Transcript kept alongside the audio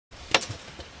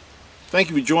Thank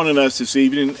you for joining us this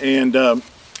evening, and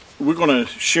we're going to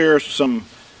share some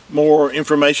more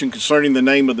information concerning the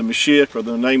name of the Mashiach, or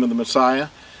the name of the Messiah.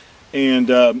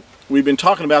 And we've been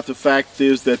talking about the fact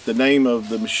is that the name of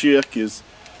the Mashiach is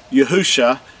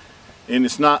Yahusha, and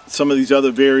it's not some of these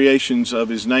other variations of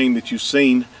his name that you've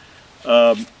seen.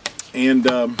 You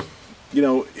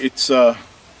know, it's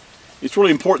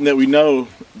really important that we know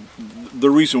the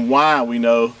reason why we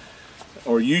know,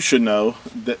 or you should know,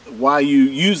 that why you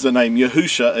use the name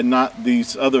Yahusha and not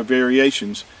these other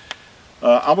variations.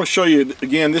 I'm going to show you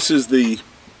again. This is the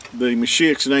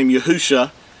Mashiach's name, Yahusha.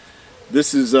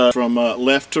 This is from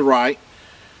left to right.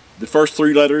 The first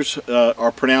three letters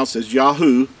are pronounced as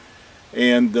Yahu,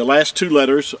 and the last two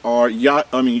letters are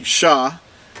Shah.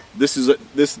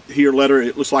 This here letter,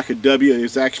 it looks like a W,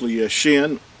 is actually a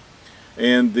Shin,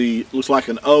 and looks like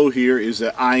an O here is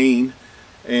an Ayin,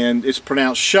 and it's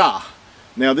pronounced Shah.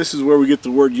 Now this is where we get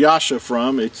the word Yasha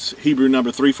from. It's Hebrew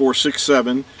number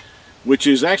 3467, which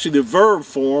is actually the verb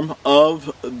form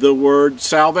of the word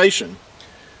salvation.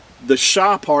 The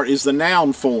Shah part is the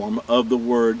noun form of the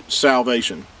word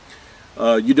salvation.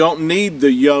 You don't need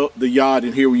the Yod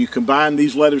in here where you combine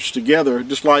these letters together,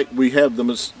 just like we have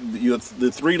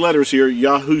the three letters here,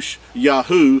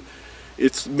 Yahu.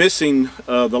 It's missing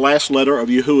the last letter of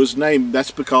Yahuwah's name.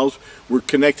 That's because we're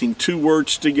connecting two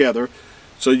words together.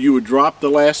 So you would drop the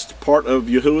last part of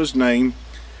Yahuwah's name,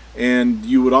 and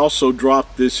you would also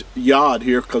drop this Yod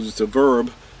here because it's a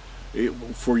verb.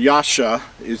 For Yasha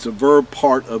is a verb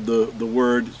part of the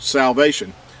word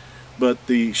salvation. But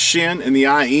the Shin and the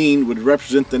Ayin would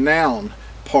represent the noun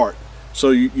part. So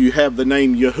you have the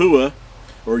name Yahuwah,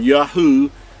 or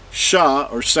Yahu, Shah,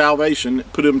 or salvation.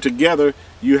 Put them together,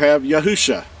 you have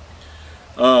Yahusha.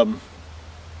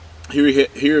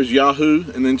 Here's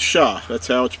Yahu and then Shah. That's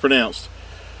how it's pronounced.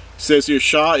 It says here,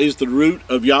 Shah is the root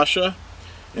of Yasha.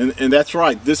 And that's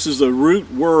right. This is the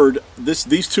root word.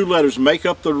 These two letters make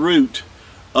up the root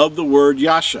of the word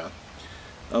Yasha.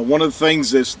 One of the things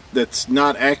that's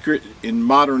not accurate in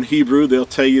modern Hebrew, they'll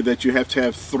tell you that you have to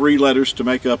have three letters to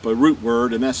make up a root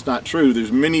word, and that's not true.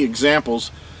 There's many examples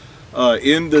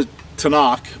in the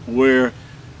Tanakh where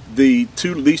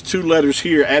these two letters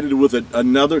here added with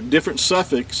another different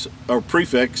suffix or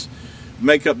prefix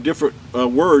make up different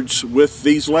words with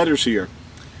these letters here.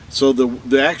 So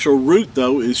the actual root,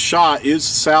 though, is Shah, is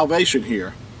salvation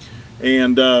here.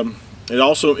 And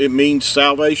it means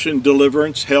salvation,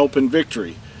 deliverance, help, and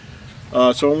victory.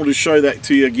 So I want to show that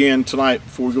to you again tonight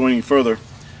before we go any further.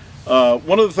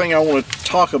 One of the things I want to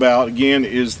talk about again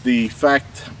is the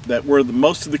fact that where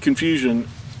most of the confusion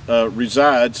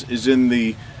resides is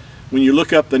in when you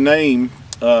look up the name,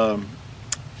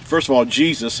 first of all,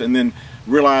 Jesus, and then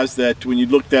realize that when you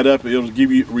look that up, it'll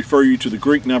refer you to the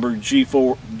Greek number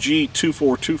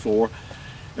G2424,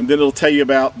 and then it'll tell you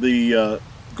about the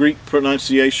Greek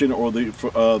pronunciation, or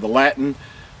the Latin,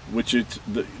 which is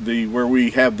where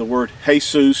we have the word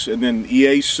Jesus, and then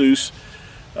Jesus.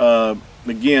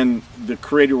 Again, the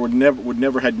Creator would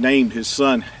never had named his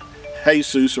son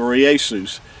Jesus or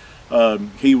Jesus.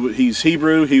 He's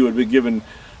Hebrew. He would be given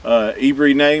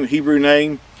Hebrew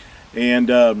name,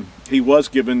 and he was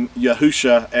given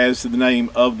Yahusha as the name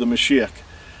of the Mashiach.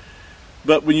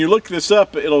 But when you look this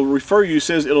up, it'll refer you,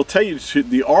 it'll tell you to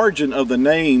the origin of the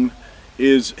name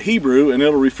is Hebrew, and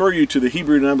it'll refer you to the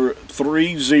Hebrew number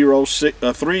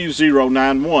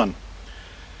 3091.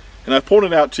 And I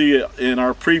pointed out to you in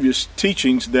our previous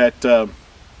teachings that the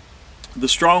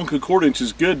Strong Concordance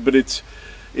is good, but it's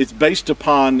based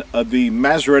upon the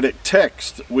Masoretic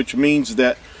text, which means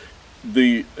that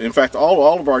in fact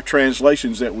all of our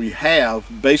translations that we have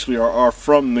basically are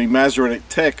from the Masoretic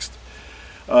text,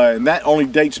 and that only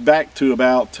dates back to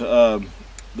about the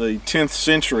 10th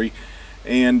century,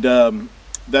 and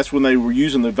that's when they were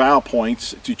using the vowel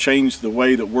points to change the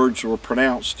way that words were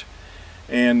pronounced.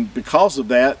 And because of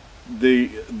that,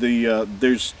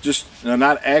 there's just a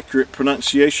not accurate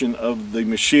pronunciation of the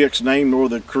Mashiach's name nor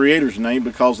the Creator's name,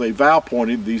 because they vowel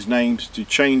pointed these names to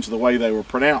change the way they were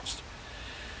pronounced.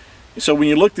 So when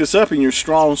you look this up in your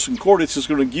Strong's Concordance, it's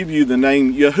going to give you the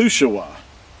name Yahushua.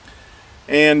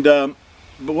 And but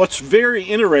what's very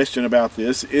interesting about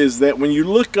this is that when you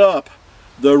look up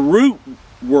the root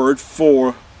word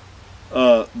for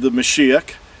the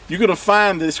Mashiach, you're going to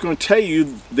find that it's going to tell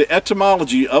you the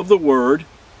etymology of the word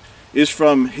is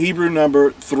from Hebrew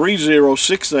number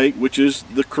 3068, which is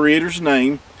the Creator's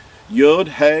name, Yod,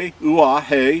 He, Uah,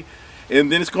 He,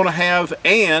 and then it's going to have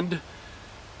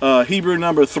Hebrew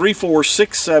number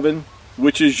 3467,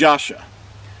 which is Yasha.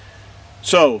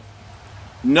 So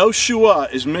no shua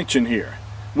is mentioned here,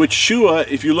 which shua,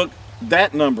 if you look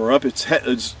that number up. It's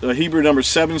Hebrew number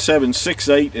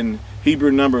 7768 and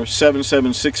Hebrew number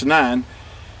 7769.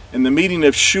 And the meaning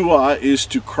of shua is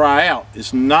to cry out.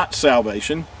 It's not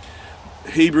salvation.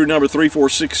 Hebrew number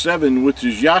 3467, which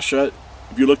is Yahusha,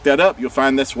 if you look that up, you'll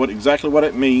find that's exactly what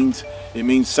it means. It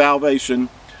means salvation,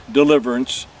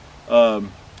 deliverance,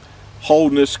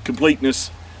 wholeness,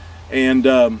 completeness, and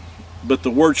but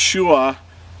the word shua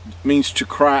means to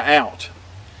cry out.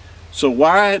 So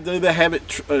why do they have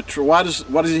it? Why does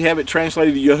he have it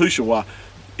translated to Yahusha? Why?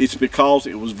 It's because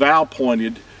it was vowel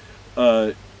pointed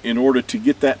in order to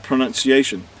get that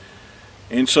pronunciation.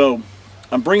 And so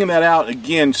I'm bringing that out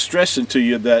again, stressing to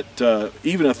you that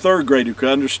even a third grader could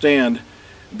understand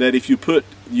that if you put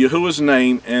Yahuwah's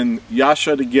name and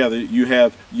Yahusha together, you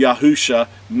have Yahusha,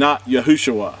 not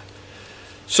Yahushua.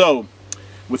 So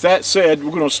with that said,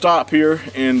 we're going to stop here,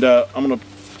 and I'm going to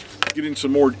get into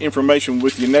some more information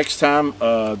with you next time.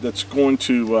 That's going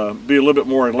to be a little bit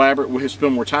more elaborate. We'll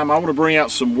spend more time. I want to bring out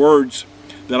some words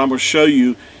that I'm going to show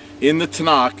you in the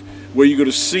Tanakh, where you're going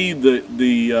to see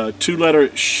the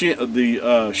two-letter shin,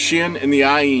 the shin and the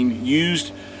ayin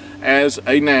used as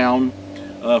a noun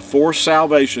for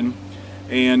salvation,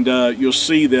 and you'll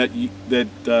see that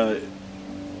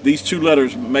these two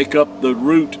letters make up the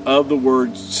root of the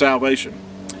word salvation.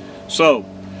 So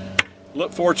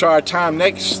look forward to our time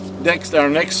our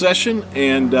next session,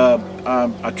 and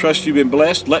I trust you've been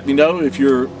blessed. Let me know if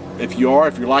you're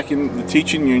liking the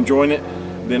teaching, you're enjoying it.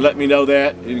 Then let me know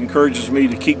that. It encourages me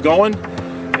to keep going,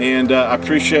 and I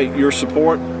appreciate your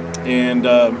support. And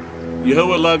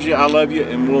Yahuwah loves you, I love you,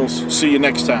 and we'll see you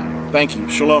next time. Thank you.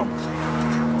 Shalom.